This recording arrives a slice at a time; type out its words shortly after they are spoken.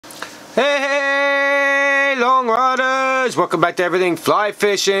Hey, long riders! Welcome back to Everything Fly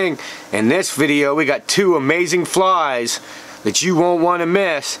Fishing. In this video, we got two amazing flies that you won't want to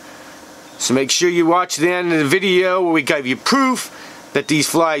miss. So make sure you watch the end of the video where we give you proof that these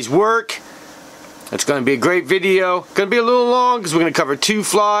flies work. It's going to be a great video. Going to be a little long because we're going to cover two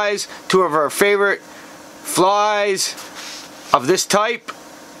flies, two of our favorite flies of this type.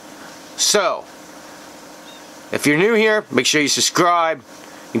 So, if you're new here, make sure you subscribe.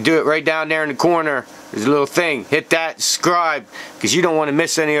 You can do it right down there in the corner. There's a little thing. Hit that, subscribe, because you don't want to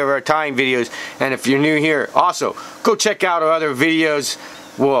miss any of our tying videos. And if you're new here, also, go check out our other videos.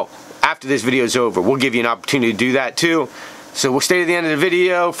 Well, after this video is over, we'll give you an opportunity to do that too. So we'll stay to the end of the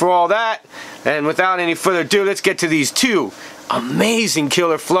video for all that. And without any further ado, let's get to these two amazing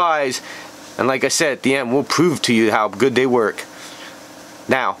killer flies. And like I said, at the end, we'll prove to you how good they work.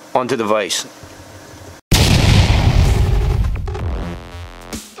 Now, onto the vise.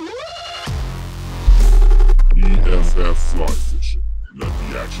 EFF fly fishing. Let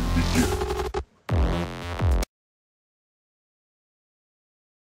the action begin.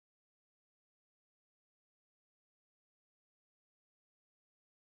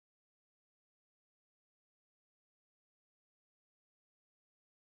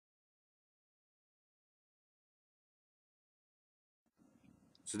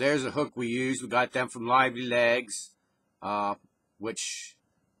 So there's a hook we used. We got them from legz, which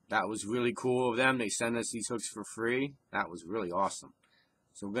that was really cool of them. They sent us these hooks for free. That was really awesome.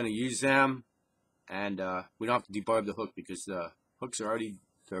 So we're going to use them, and we don't have to debarb the hook because the hooks are already,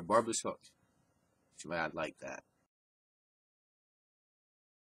 they're barbless hooks. So I like that.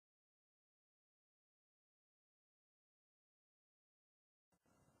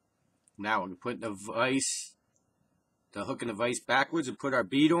 Now we're going to put the vise, the hook in the vise backwards and put our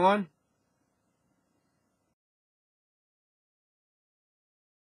bead on.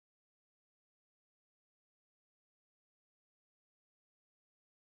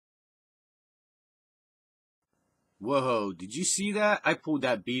 Whoa, did you see that? I pulled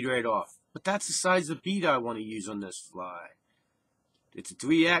that bead right off. But that's the size of bead I want to use on this fly. It's a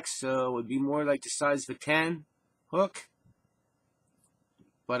 3X, so it would be more like the size of a 10 hook.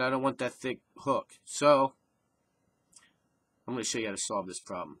 But I don't want that thick hook. So, I'm going to show you how to solve this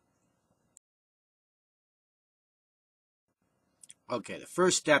problem. Okay, the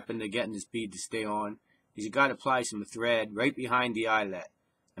first step into getting this bead to stay on is you got to apply some thread right behind the eyelet.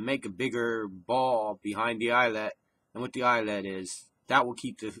 And make a bigger ball behind the eyelet. And what the eyelet is, that will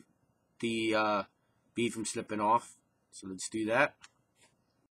keep the bead from slipping off. So let's do that.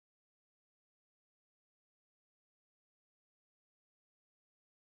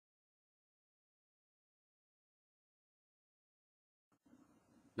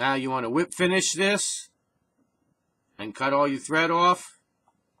 Now you want to whip finish this and cut all your thread off.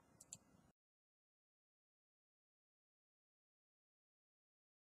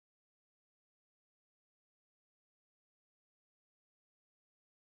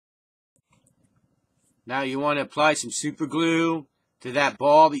 Now you want to apply some super glue to that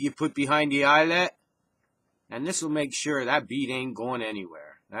ball that you put behind the eyelet. And this will make sure that bead ain't going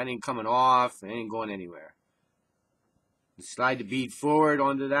anywhere. That ain't coming off. It ain't going anywhere. Slide the bead forward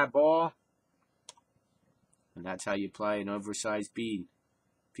onto that ball. And that's how you apply an oversized bead.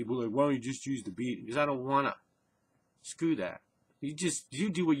 People are like, why don't you just use the bead? Because I don't want to. Screw that. You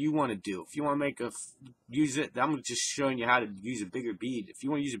do what you want to do. If you want to make use it, I'm just showing you how to use a bigger bead. If you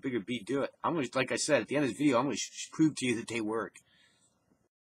want to use a bigger bead, do it. I'm going to, like I said, at the end of the video, I'm going to prove to you that they work.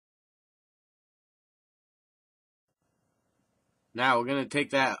 Now we're going to take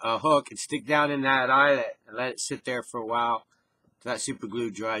that hook and stick down in that eyelet and let it sit there for a while till that super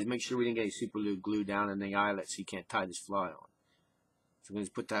glue dries. Make sure we didn't get any super glue down in the eyelet so you can't tie this fly on. So we're going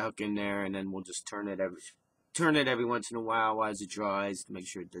to put that hook in there and then we'll just turn it every once in a while as it dries to make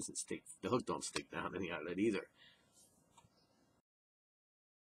sure it doesn't stick. The hook don't stick down in the eyelet either.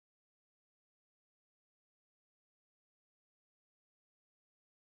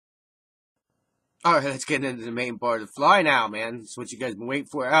 Alright, let's get into the main part of the fly now, man. That's what you guys been waiting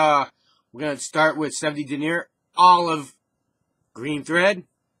for. We're going to start with 70 denier olive green thread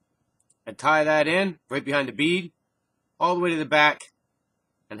and tie that in right behind the bead all the way to the back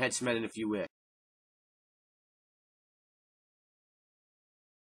and head cement in a few wicks.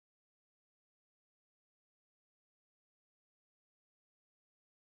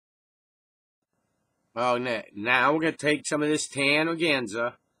 Oh, now we're going to take some of this tan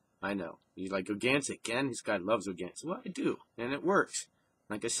organza. I know. You like organza again? This guy loves organza. Well, I do. And it works.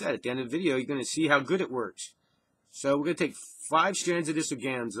 Like I said, at the end of the video, you're going to see how good it works. So we're going to take 5 strands of this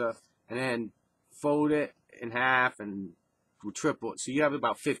organza and then fold it in half and triple it. So you have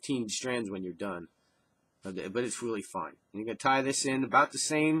about 15 strands when you're done. But it's really fun. And you're going to tie this in about the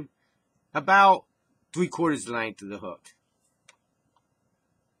same, about 3/4 the length of the hook.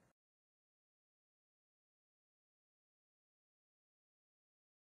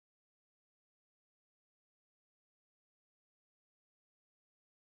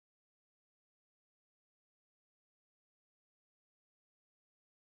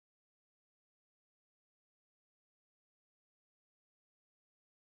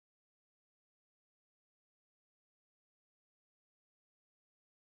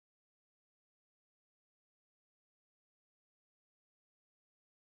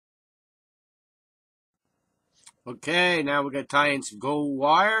 Okay, now we're going to tie in some gold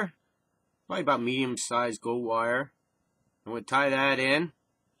wire. Probably about medium-sized gold wire. I'm going to tie that in.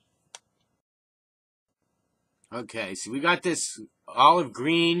 Okay, so we got this olive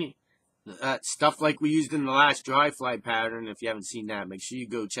green stuff like we used in the last dry fly pattern. If you haven't seen that, make sure you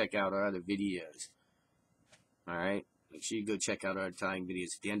go check out our other videos. Alright, make sure you go check out our tying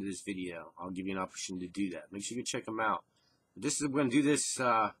videos at the end of this video. I'll give you an opportunity to do that. Make sure you go check them out. We're going to do this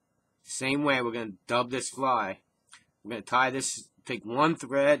same way. We're going to dub this fly. We're going to tie this, take one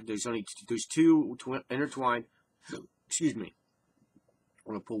thread. There's two intertwined. Excuse me.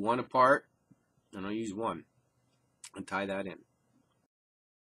 I'm going to pull one apart, and I'll use one and tie that in.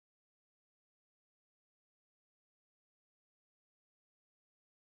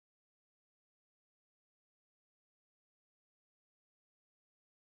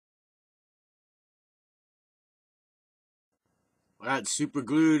 Add super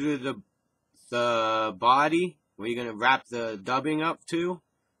glue to the body where you're going to wrap the dubbing up to.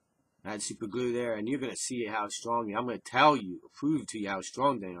 Add super glue there, and you're going to see how strong. I'm going to tell you, prove to you how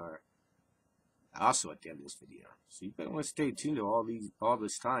strong they are. Also at the end of this video, so you better want to stay tuned to all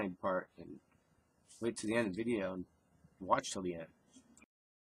this time part and wait to the end of the video and watch till the end.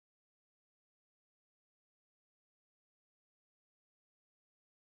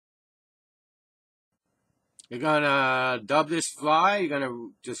 You're gonna dub this fly. You're gonna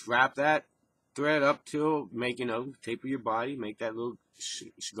just wrap that thread up till taper your body, make that little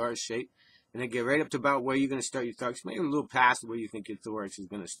cigar shape, and then get right up to about where you're gonna start your thorax. Maybe a little past where you think your thorax is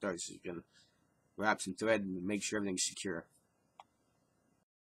gonna start. So you're gonna wrap some thread and make sure everything's secure.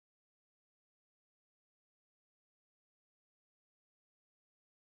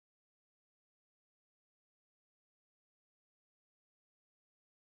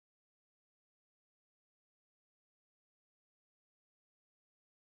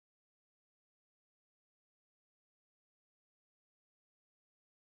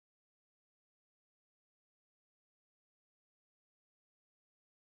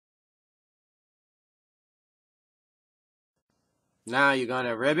 Now you're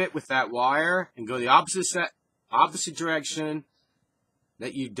gonna rivet with that wire and go the opposite direction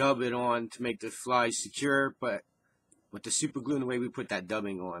that you dub it on to make the fly secure, but with the super glue and the way we put that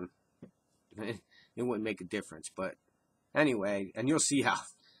dubbing on, it wouldn't make a difference. But anyway, and you'll see how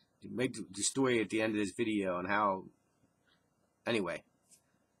make the story at the end of this video on how. Anyway,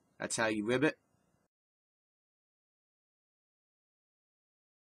 that's how you rivet.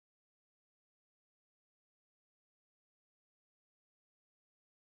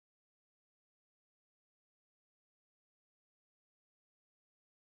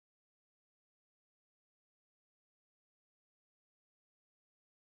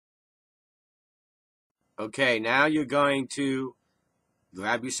 Okay, now you're going to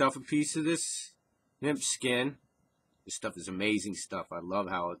grab yourself a piece of this nymph skin. This stuff is amazing stuff. I love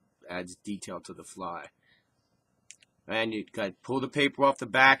how it adds detail to the fly. And you got to pull the paper off the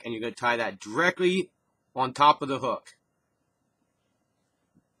back, and you're going to tie that directly on top of the hook.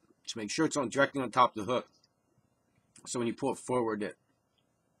 Just make sure it's directly on top of the hook. So when you pull it forward,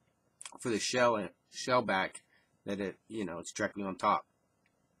 for the shell back, that it's directly on top.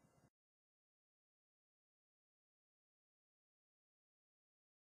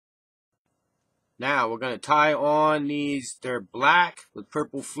 Now we're going to tie on these. They're black with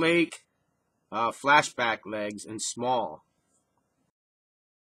purple flake, flashback legs, and small.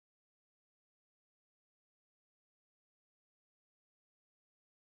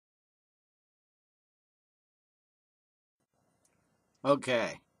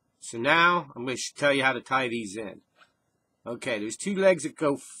 Okay, so now I'm going to tell you how to tie these in. Okay, there's two legs that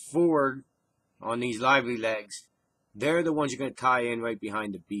go forward on these lively legs. They're the ones you're going to tie in right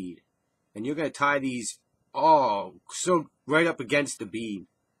behind the bead. And you're going to tie these so right up against the bead.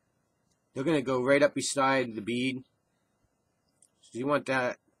 They're going to go right up beside the bead. So you want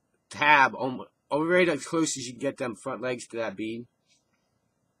that tab right as close as you can get them front legs to that bead.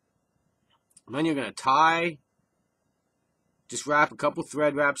 And then you're going to tie just wrap a couple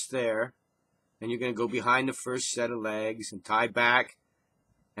thread wraps there, and you're going to go behind the first set of legs and tie back,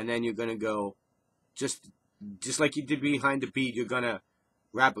 and then you're going to go just like you did behind the bead. You're going to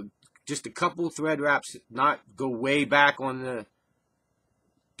wrap just a couple thread wraps, not go way back on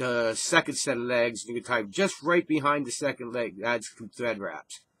the second set of legs. You can tie just right behind the second leg. Add some thread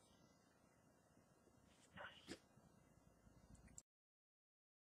wraps.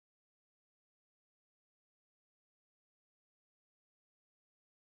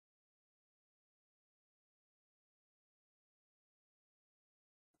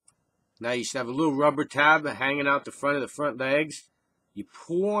 Now you should have a little rubber tab hanging out the front of the front legs. You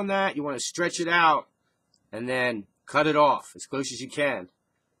pull on that, you want to stretch it out, and then cut it off as close as you can.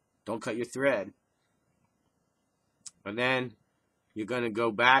 Don't cut your thread. And then you're going to go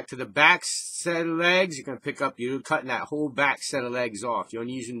back to the back set of legs. You're going to pick up, you're cutting that whole back set of legs off. You're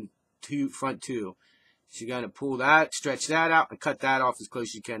only using front two. So you're going to pull that, stretch that out, and cut that off as close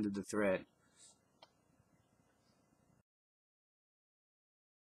as you can to the thread.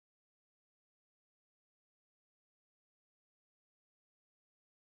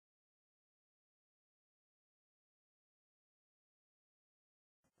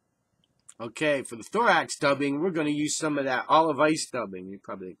 Okay, for the thorax dubbing, we're going to use some of that olive ice dubbing. You're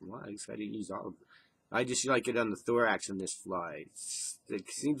probably like, why? I didn't use olive. I just like it on the thorax on this fly. It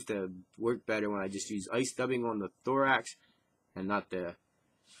seems to work better when I just use ice dubbing on the thorax and not the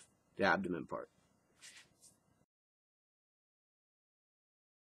abdomen part.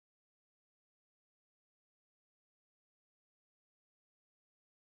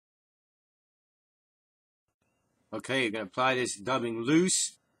 Okay, you're going to apply this dubbing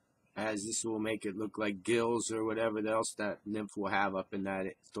loose, as this will make it look like gills or whatever else that nymph will have up in that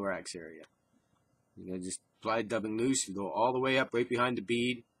thorax area. You're going to just apply dubbing loose and go all the way up right behind the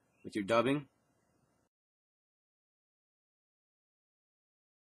bead with your dubbing.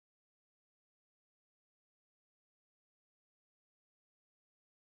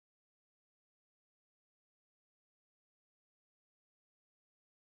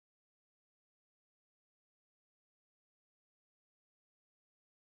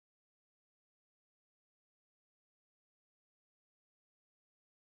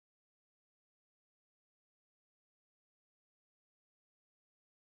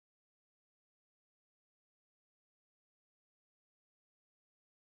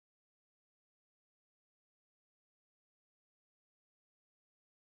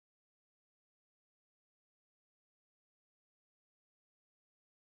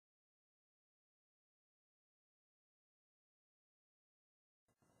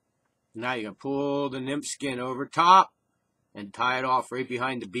 Now you're going to pull the nymph skin over top and tie it off right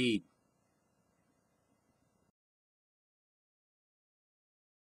behind the bead.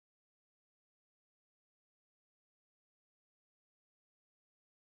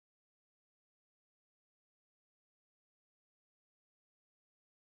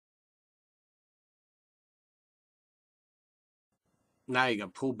 Now you're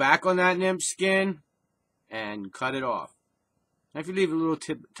going to pull back on that nymph skin and cut it off. Now if you leave a little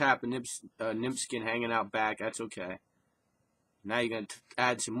tap of nymph skin hanging out back, that's okay. Now you're going to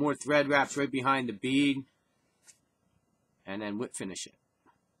add some more thread wraps right behind the bead and then whip finish it.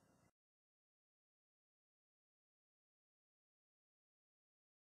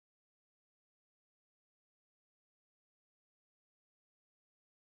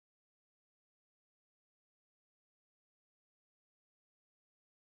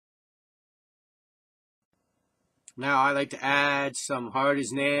 Now I like to add some hard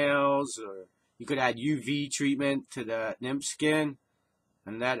as nails, or you could add UV treatment to the nymph skin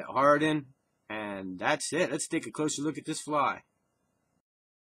and let it harden, and that's it. Let's take a closer look at this fly.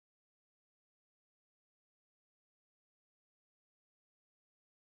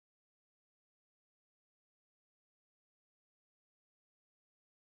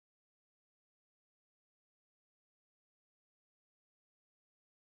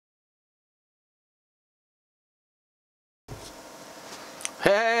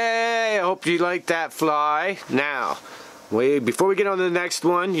 Hey, I hope you like that fly. Now, before we get on to the next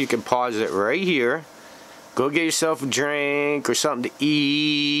one, you can pause it right here. Go get yourself a drink or something to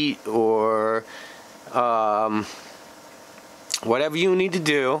eat, or whatever you need to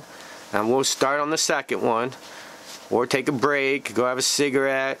do. And we'll start on the second one. Or take a break, go have a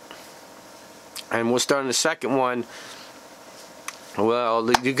cigarette. And we'll start on the second one.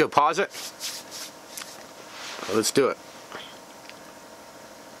 Well, you can pause it. Let's do it.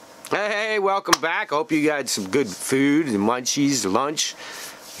 Hey, welcome back. I hope you got some good food and munchies, lunch,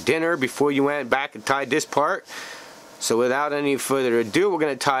 dinner before you went back and tied this part. So without any further ado, we're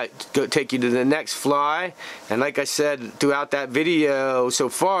going to take you to the next fly. And like I said throughout that video so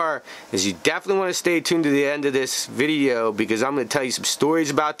far, is you definitely want to stay tuned to the end of this video, because I'm going to tell you some stories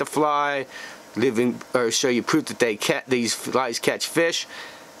about the fly, show you proof that these flies catch fish.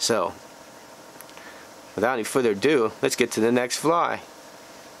 So without any further ado, let's get to the next fly.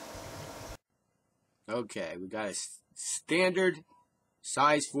 Okay, we got a standard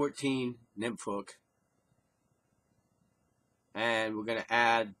size 14 nymph hook. And we're going to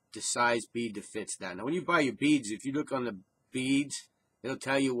add the size bead that fits that. Now when you buy your beads, if you look on the beads, it'll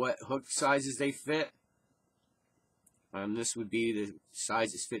tell you what hook sizes they fit. This would be the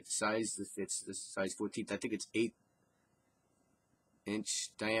size that fits the size 14th. I think it's 8-inch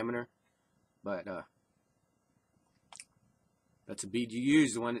diameter. But that's a bead you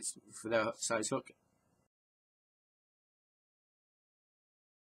use, the one that's for the size hook.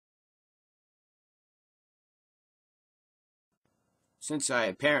 Since I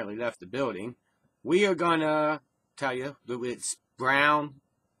apparently left the building, we are gonna tell you that it's brown,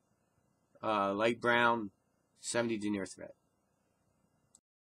 light brown, 70 denier thread.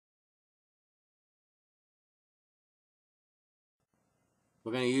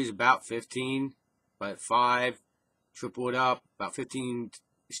 We're gonna use about 15 by 5, triple it up, about 15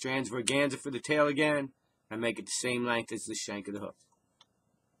 strands of organza for the tail again, and make it the same length as the shank of the hook.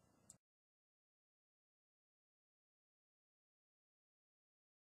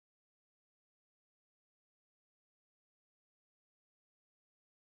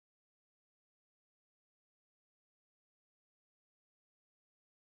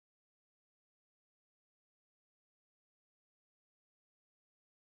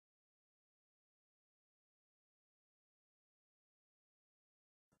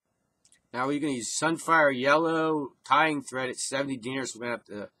 Now we're going to use sunfire yellow tying thread at 70 denier, so we're going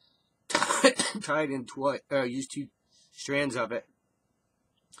to have to tie it in twice, use 2 strands of it.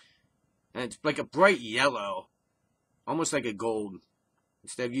 And it's like a bright yellow, almost like a gold.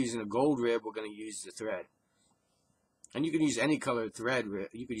 Instead of using a gold rib, we're going to use the thread. And you can use any color thread.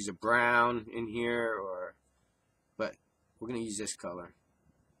 You could use a brown in here, but we're going to use this color.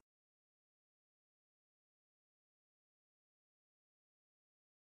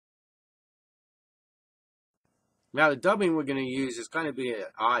 Now the dubbing we're going to use is going to be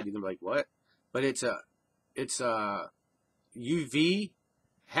odd. You're going to be like, what? But it's a UV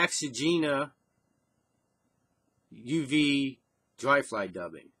hexagena UV dry fly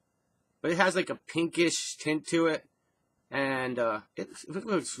dubbing. But it has like a pinkish tint to it, and it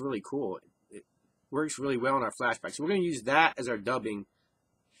looks really cool. It works really well in our flashback. So we're going to use that as our dubbing.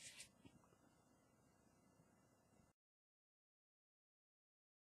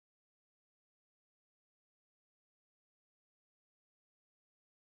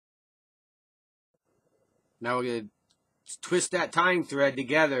 Now we're going to twist that tying thread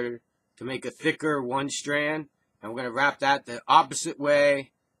together to make a thicker one strand, and we're going to wrap that the opposite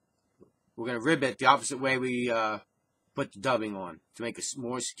way. We're going to rib it the opposite way we put the dubbing on to make a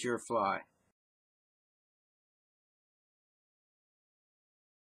more secure fly.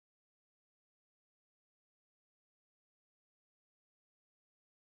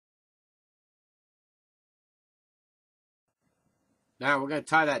 Now we're going to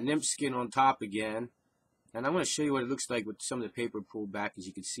tie that nymph skin on top again, and I'm going to show you what it looks like with some of the paper pulled back, as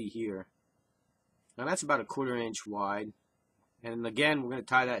you can see here. Now that's about a 1/4 inch wide, and again we're going to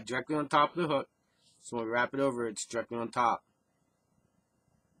tie that directly on top of the hook, so when we wrap it over, it's directly on top.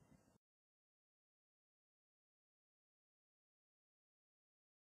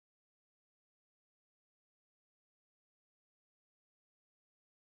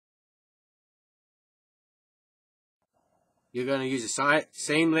 You're going to use the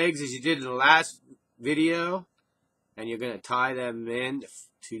same legs as you did in the last video, and you're going to tie them in,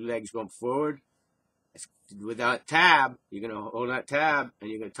 2 legs going forward. With that tab, you're going to hold that tab, and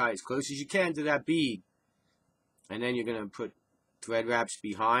you're going to tie as close as you can to that bead. And then you're going to put thread wraps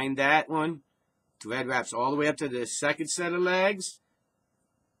behind that one, thread wraps all the way up to the second set of legs,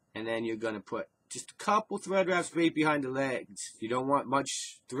 and then you're going to put just a couple thread wraps right behind the legs. You don't want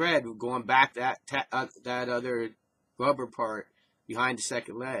much thread going back that other rubber part behind the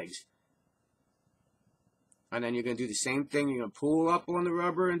second legs. And then you're going to do the same thing. You're going to pull up on the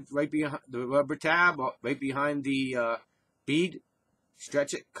rubber and right behind the rubber tab, right behind the bead.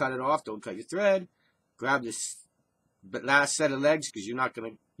 Stretch it, cut it off. Don't cut your thread. Grab this last set of legs, because you're not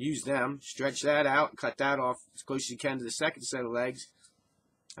going to use them. Stretch that out and cut that off as close as you can to the second set of legs.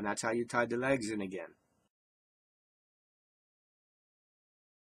 And that's how you tie the legs in again.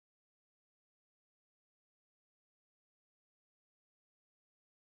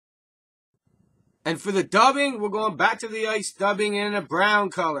 And for the dubbing, we're going back to the ice dubbing in a brown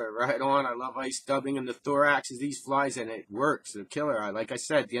color. Right on. I love ice dubbing in the thorax of these flies, and it works. They're killer. Like I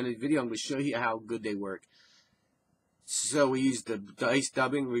said, at the end of the video, I'm going to show you how good they work. So we use the ice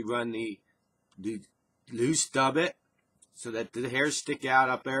dubbing. We run the loose dub it so that the hairs stick out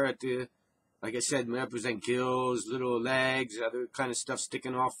up there at the, like I said, represent gills, little legs, other kind of stuff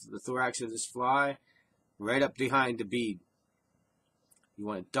sticking off the thorax of this fly, right up behind the bead. You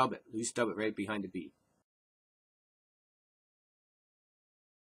want to dub it, loose dub it right behind the bead.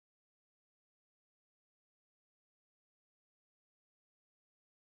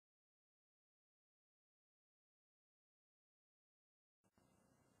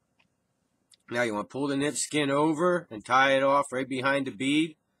 Now you want to pull the nymph skin over and tie it off right behind the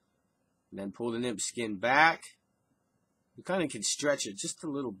bead. And then pull the nymph skin back. You kind of can stretch it just a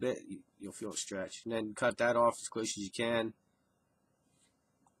little bit. You'll feel it stretch. And then cut that off as close as you can.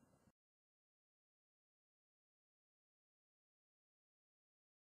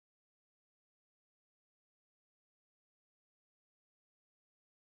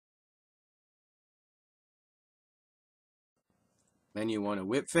 Then you want to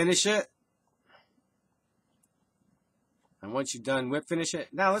whip finish it. And once you're done whip finish it,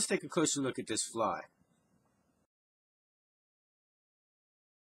 now let's take a closer look at this fly.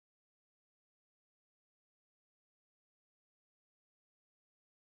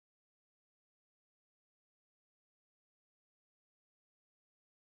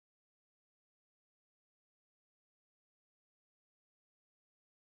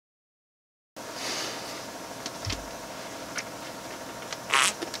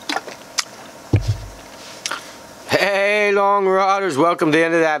 Hey long rodders, welcome to the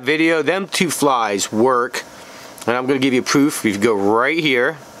end of that video. Them two flies work, and I'm going to give you proof. You go right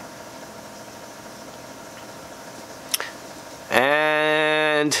here,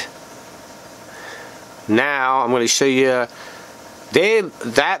 and now I'm going to show you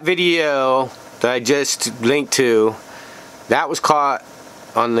that video that I just linked to. That was caught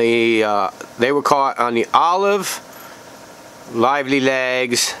on the they were caught on the olive, lively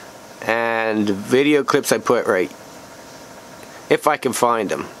legs, and video clips I put right. If I can find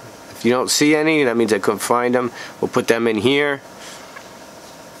them. If you don't see any, that means I couldn't find them. We'll put them in here.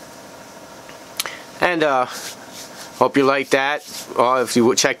 And hope you like that. If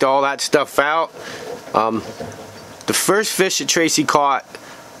you checked all that stuff out. The first fish that Tracy caught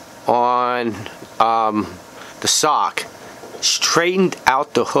on the sock straightened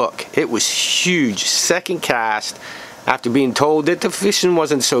out the hook. It was huge. Second cast. After being told that the fishing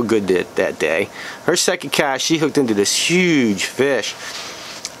wasn't so good that day, her second cast, she hooked into this huge fish.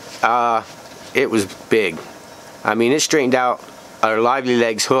 It was big. I mean, it straightened out our lively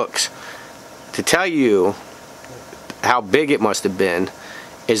legs hooks. To tell you how big it must have been,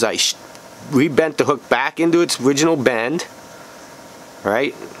 is we bent the hook back into its original bend,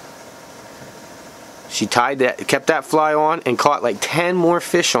 right? She kept that fly on and caught like 10 more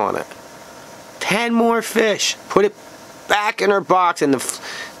fish on it. 10 more fish. Put it back in her box, and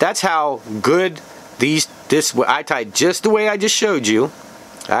that's how good I tied just the way I just showed you.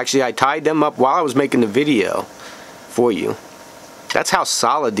 Actually, I tied them up while I was making the video for you. That's how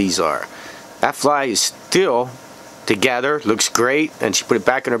solid these are. That fly is still together, looks great, and she put it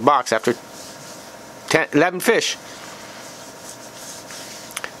back in her box after 11 fish.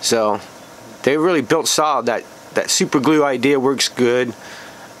 So they really built solid. That super glue idea works good.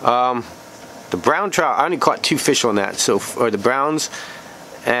 The brown trout, I only caught 2 fish on that, or the browns,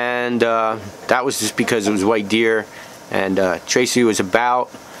 and that was just because it was white deer, and Tracy was about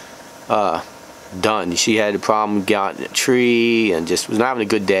done. She had a problem getting a tree and just was not having a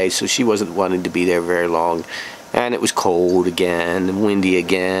good day, so she wasn't wanting to be there very long, and it was cold again and windy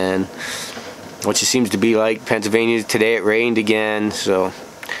again, which it seems to be like Pennsylvania. Today it rained again, so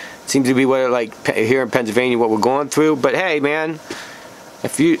it seems to be what it like here in Pennsylvania, what we're going through. But hey man,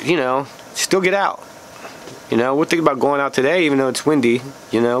 if you know, still get out. You know, we're thinking about going out today, even though it's windy.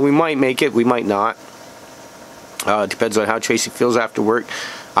 You know, we might make it, we might not. It depends on how Tracy feels after work.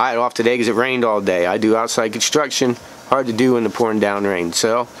 I had off today because it rained all day. I do outside construction, hard to do in the pouring down rain.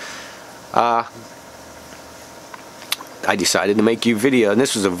 So, I decided to make you a video, and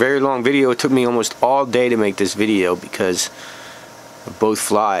this was a very long video. It took me almost all day to make this video because of both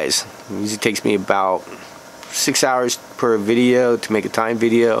flies. It usually takes me about 6 hours per video to make a time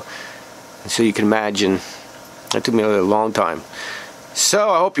video. So you can imagine, that took me a long time.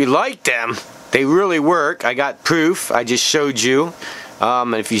 So I hope you liked them. They really work. I got proof. I just showed you.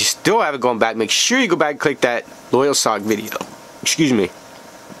 And if you still haven't gone back, make sure you go back and click that loyal sock video. Excuse me.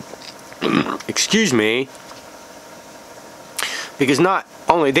 Excuse me. because not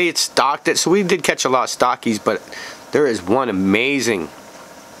only they had stocked it, so we did catch a lot of stockies, but there is one amazing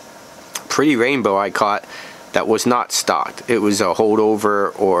pretty rainbow I caught that was not stocked. It was a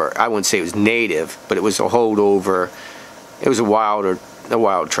holdover, or I wouldn't say it was native, but it was a holdover. It was a wild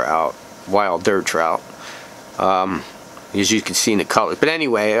trout, wild dirt trout. As you can see in the colors. But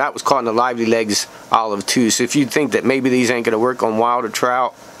anyway, that was caught in the lively legs olive too. So if you think that maybe these ain't gonna work on wilder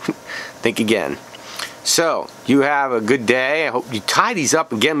trout, think again. So you have a good day. I hope you tie these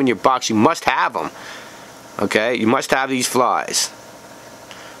up and get them in your box. You must have them. Okay, you must have these flies.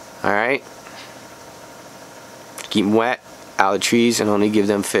 All right. Keep them wet, out of the trees, and only give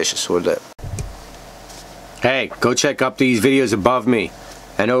them fish a sword lip. Hey, go check up these videos above me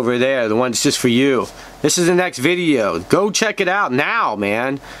and over there, the one's just for you. This is the next video. Go check it out now,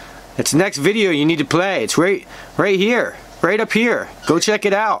 man. It's the next video you need to play. It's right here, right up here. Go check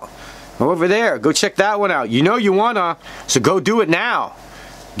it out. Over there, go check that one out. You know you wanna, so go do it now.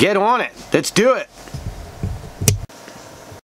 Get on it. Let's do it.